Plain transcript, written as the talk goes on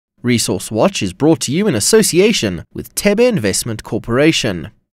Resource Watch is brought to you in association with Tebe Investment Corporation.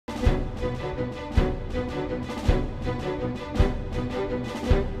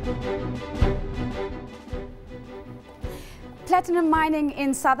 Platinum mining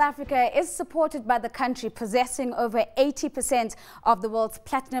in South Africa is supported by the country possessing over 80% of the world's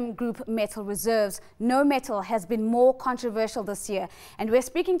platinum group metal reserves. No metal has been more controversial this year, and we're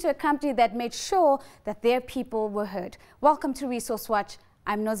speaking to a company that made sure that their people were heard. Welcome to Resource Watch.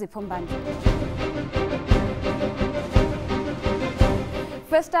 I'm Nozi Pombani.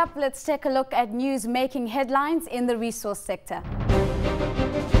 First up, let's take a look at news making headlines in the resource sector.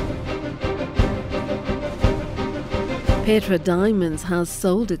 Petra Diamonds has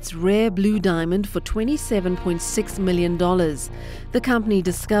sold its rare blue diamond for $27.6 million. The company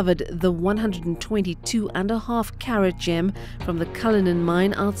discovered the 122.5 carat gem from the Cullinan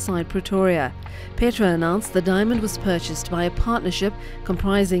mine outside Pretoria. Petra announced the diamond was purchased by a partnership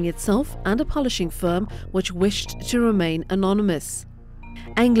comprising itself and a polishing firm which wished to remain anonymous.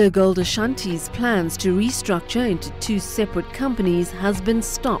 AngloGold Ashanti's plans to restructure into two separate companies has been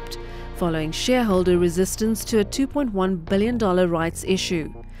stopped following shareholder resistance to a $2.1 billion rights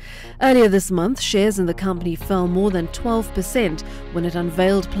issue. Earlier this month, shares in the company fell more than 12% when it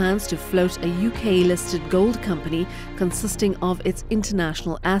unveiled plans to float a UK-listed gold company consisting of its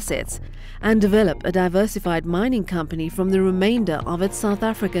international assets and develop a diversified mining company from the remainder of its South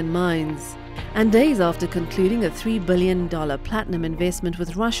African mines. And days after concluding a $3 billion platinum investment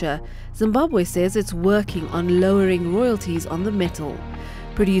with Russia, Zimbabwe says it's working on lowering royalties on the metal.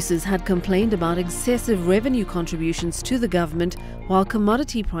 Producers had complained about excessive revenue contributions to the government while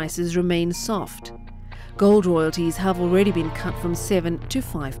commodity prices remain soft. Gold royalties have already been cut from 7 to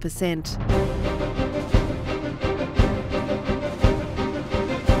 5%.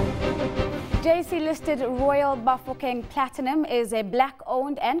 JSE-listed Royal Bafokeng Platinum is a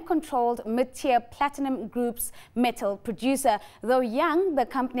black-owned and controlled mid-tier platinum group's metal producer. Though young, the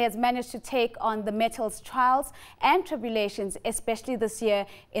company has managed to take on the metal's trials and tribulations, especially this year,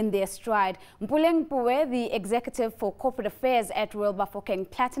 in their stride. Mpueleng Pooe, the executive for corporate affairs at Royal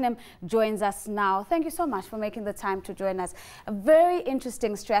Bafokeng Platinum, joins us now. Thank you so much for making the time to join us. A very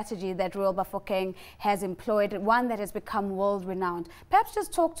interesting strategy that Royal Bafokeng has employed, one that has become world-renowned. Perhaps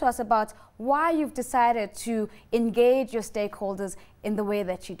just talk to us about why you've decided to engage your stakeholders in the way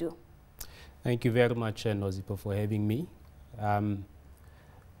that you do. Thank you very much, Nozipo, for having me.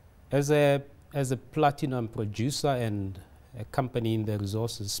 As a platinum producer and a company in the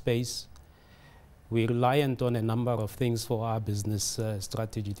resources space, we're reliant on a number of things for our business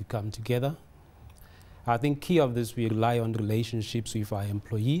strategy to come together. I think key of this, we rely on relationships with our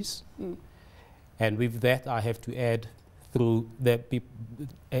employees. And with that, I have to add through the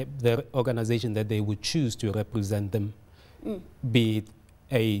organization that they would choose to represent them, be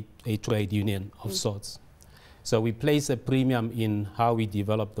it a trade union of sorts. So we place a premium in how we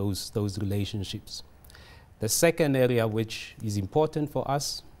develop those relationships. The second area which is important for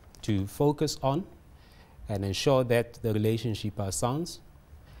us to focus on and ensure that the relationship are sound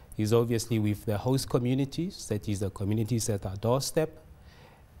is obviously with the host communities, that is the communities at our doorstep,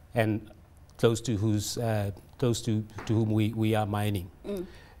 and close to whom we are mining.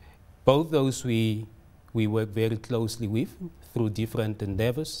 Both those we work very closely with through different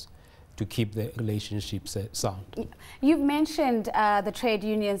endeavors to keep the relationships sound. You've mentioned the trade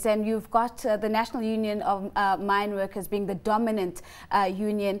unions, and you've got the National Union of Mine Workers being the dominant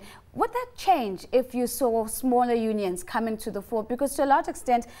union. Would that change if you saw smaller unions coming to the fore? Because to a large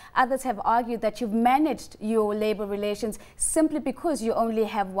extent, others have argued that you've managed your labor relations simply because you only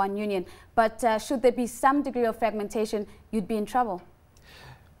have one union. But should there be some degree of fragmentation, you'd be in trouble.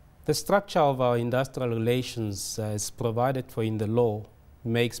 The structure of our industrial relations as provided for in the law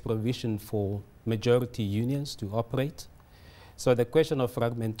makes provision for majority unions to operate. So the question of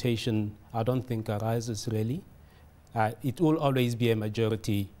fragmentation, I don't think arises really. It will always be a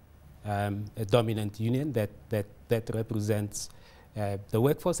majority, a dominant union that represents the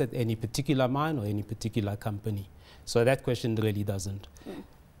workforce at any particular mine or any particular company. So that question really doesn't.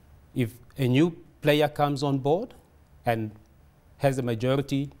 If a new player comes on board and has a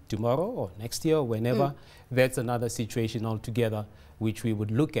majority tomorrow or next year or whenever, that's another situation altogether which we would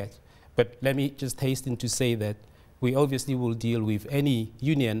look at. But let me just hasten to say that we obviously will deal with any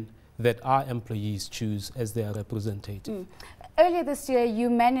union that our employees choose as their representative. Earlier this year, you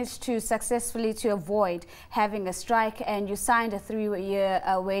managed to successfully avoid having a strike, and you signed a 3-year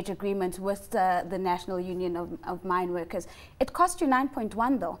wage agreement with the National Union of Mine Workers. It cost you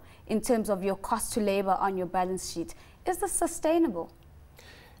 9.1 though, in terms of your cost to labor on your balance sheet. Is this sustainable?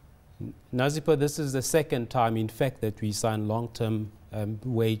 Nazipo, this is the second time, in fact, that we signed long-term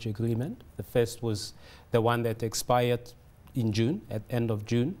wage agreement. The first was the one that expired in June, at end of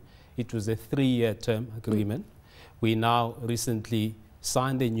June. It was a 3-year term agreement. We now recently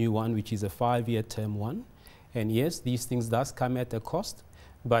signed a new one, which is a 5-year term one. And yes, these things does come at a cost,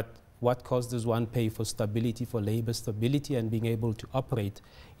 but what cost does one pay for stability, for labor stability, and being able to operate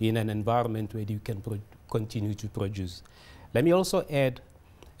in an environment where you can continue to produce? Let me also add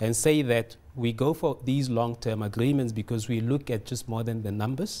and say that we go for these long-term agreements because we look at just more than the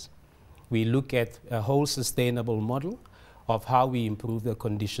numbers. We look at a whole sustainable model of how we improve the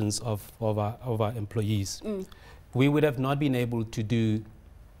conditions of our employees. We would have not been able to do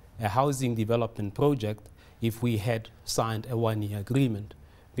a housing development project if we had signed a 1-year agreement,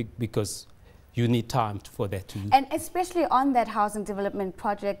 because you need time for that to... And especially on that housing development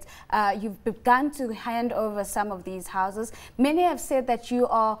project, you've begun to hand over some of these houses. Many have said that you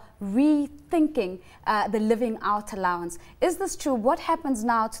are rethinking the living out allowance. Is this true? What happens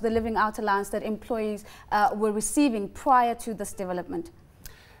now to the living out allowance that employees were receiving prior to this development?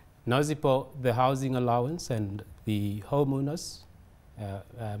 Nazipo, the housing allowance and the homeowners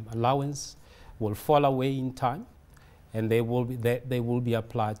allowance will fall away in time, and they will be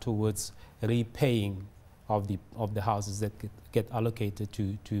applied towards repaying of the houses that get allocated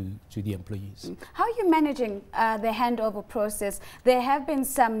to the employees. How are you managing the handover process? There have been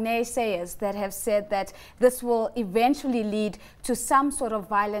some naysayers that have said that this will eventually lead to some sort of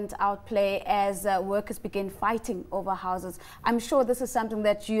violent outplay as workers begin fighting over houses. I'm sure this is something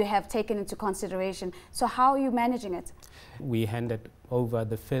that you have taken into consideration. So how are you managing it? We handed over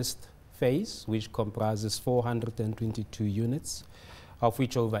the first phase, which comprises 422 units, of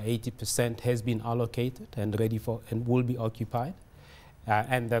which over 80% has been allocated and ready for and will be occupied,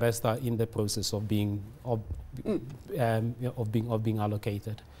 and the rest are in the process of being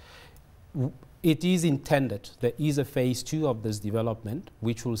allocated. It is intended, there is a phase 2 of this development,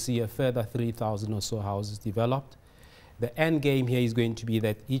 which will see a further 3,000 or so houses developed. The end game here is going to be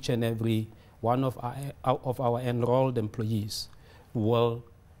that each and every one of our enrolled employees will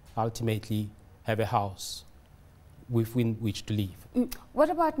ultimately have a house within which to live. What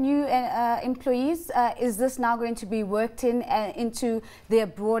about new employees? Is this now going to be worked into their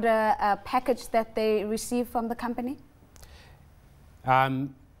broader package that they receive from the company?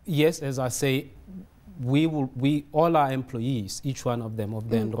 Yes, as I say, all our employees, each one of them, of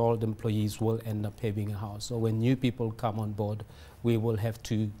the enrolled employees, will end up having a house. So when new people come on board, we will have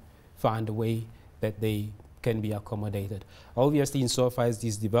to find a way that they can be accommodated. Obviously, insofar as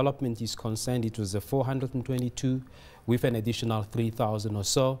this development is concerned, it was a 422 with an additional 3,000 or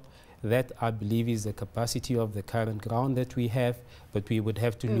so. That, I believe, is the capacity of the current ground that we have, but we would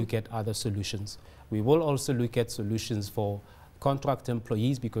have to look at other solutions. We will also look at solutions for contract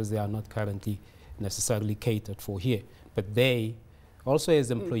employees because they are not currently necessarily catered for here. But they also, as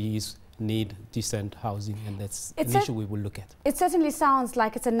employees, need decent housing, and that's an issue we will look at. It certainly sounds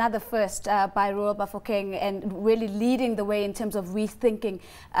like it's another first by Royal Bafokeng, and really leading the way in terms of rethinking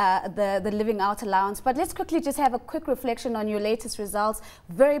the living out allowance. But let's quickly just have a quick reflection on your latest results.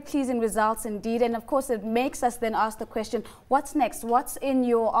 Very pleasing results indeed, and of course it makes us then ask the question, what's next? What's in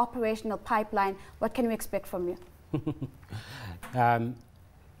your operational pipeline? What can we expect from you?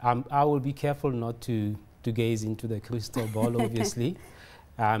 I will be careful not to gaze into the crystal ball, obviously.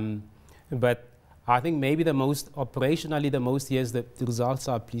 But I think maybe operationally the most, yes, the results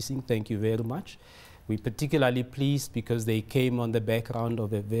are pleasing. Thank you very much. We're particularly pleased because they came on the background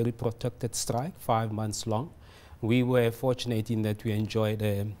of a very protracted strike, 5 months long. We were fortunate in that we enjoyed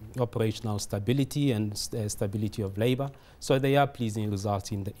operational stability and stability of labor. So they are pleasing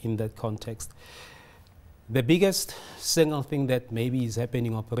results in that context. The biggest single thing that maybe is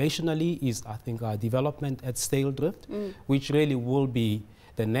happening operationally is, I think, our development at Styldrift, which really will be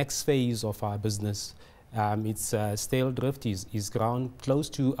the next phase of our business. Styldrift is ground close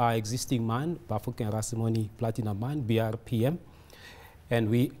to our existing mine, Bafokeng Platinum mine, BRPM, and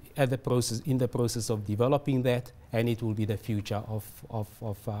we are in the process of developing that, and it will be the future of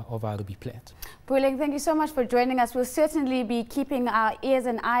RB plant. Mpueleng, thank you so much for joining us. We'll certainly be keeping our ears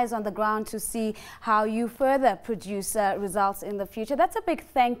and eyes on the ground to see how you further produce results in the future. That's a big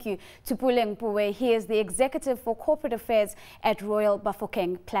thank you to Mpueleng Pooe. He is the Executive for Corporate Affairs at Royal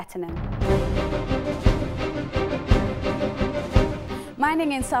Bafokeng Platinum.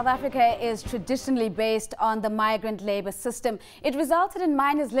 Mining in South Africa is traditionally based on the migrant labor system. It resulted in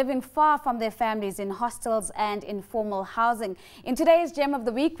miners living far from their families in hostels and informal housing. In today's Gem of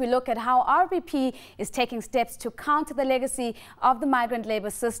the Week, we look at how RBP is taking steps to counter the legacy of the migrant labor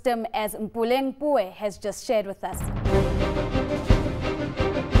system, as Mpueleng Pooe has just shared with us.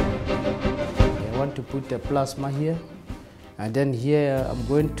 want to put a plasma here. And then here I'm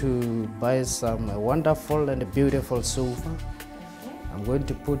going to buy some wonderful and beautiful sofa. I'm going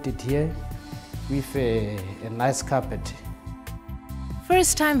to put it here with a nice carpet.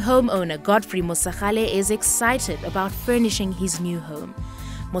 First-time homeowner Godfrey Mosagale is excited about furnishing his new home.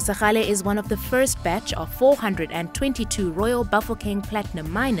 Mosagale is one of the first batch of 422 Royal Bafokeng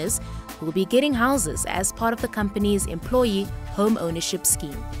Platinum miners who will be getting houses as part of the company's employee home ownership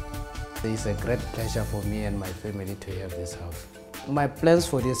scheme. It's a great pleasure for me and my family to have this house. My plans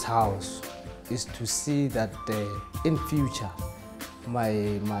for this house is to see that in future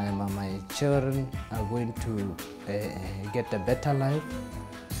my children are going to get a better life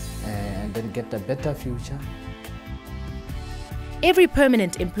and then get a better future. Every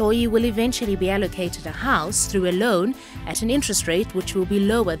permanent employee will eventually be allocated a house through a loan at an interest rate which will be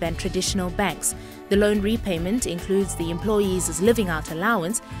lower than traditional banks. The loan repayment includes the employee's living out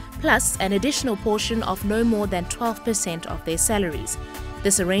allowance plus an additional portion of no more than 12% of their salaries.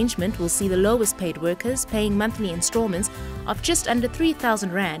 This arrangement will see the lowest paid workers paying monthly installments of just under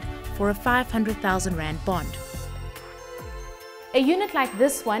 3,000 Rand for a 500,000 Rand bond. A unit like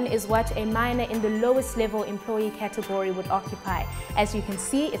this one is what a miner in the lowest level employee category would occupy. As you can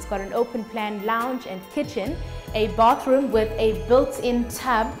see, it's got an open plan lounge and kitchen, a bathroom with a built-in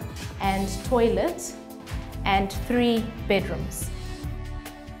tub and toilet, and 3 bedrooms.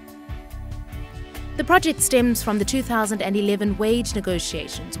 The project stems from the 2011 wage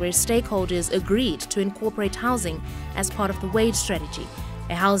negotiations, where stakeholders agreed to incorporate housing as part of the wage strategy.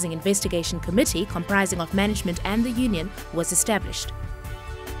 A housing investigation committee comprising of management and the union was established.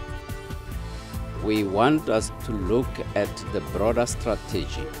 We want us to look at the broader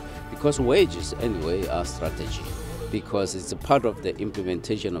strategy, because wages anyway are strategy, because it's a part of the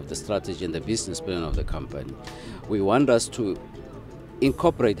implementation of the strategy and the business plan of the company. We want us to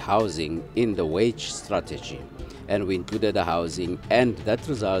incorporate housing in the wage strategy, and we included the housing, and that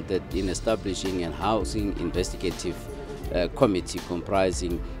resulted in establishing a housing investigative committee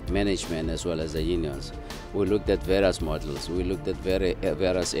comprising management as well as the unions. We looked at various models, we looked at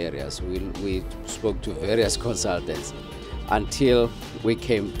various areas, we spoke to various consultants until we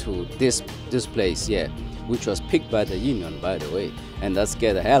came to this place here, which was picked by the union, by the way, and that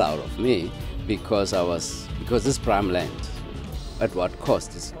scared the hell out of me because this prime land, at what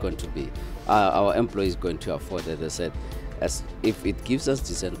cost is it going to be? Our employees going to afford it. They said, as if it gives us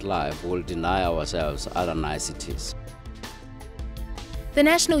decent life, we'll deny ourselves other niceties. The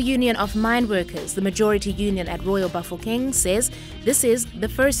National Union of Mine Workers, the majority union at Royal Bafokeng, says this is the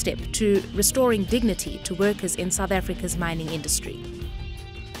first step to restoring dignity to workers in South Africa's mining industry.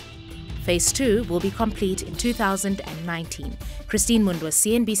 Phase 2 will be complete in 2019. Christine Mundwa,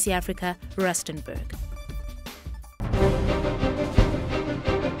 CNBC Africa, Rustenburg.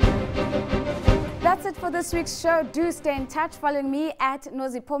 That's it for this week's show. Do stay in touch following me at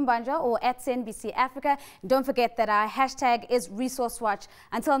Nozi Pombanja or at CNBC Africa. Don't forget that our hashtag is ResourceWatch.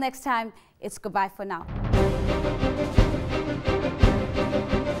 Until next time, it's goodbye for now.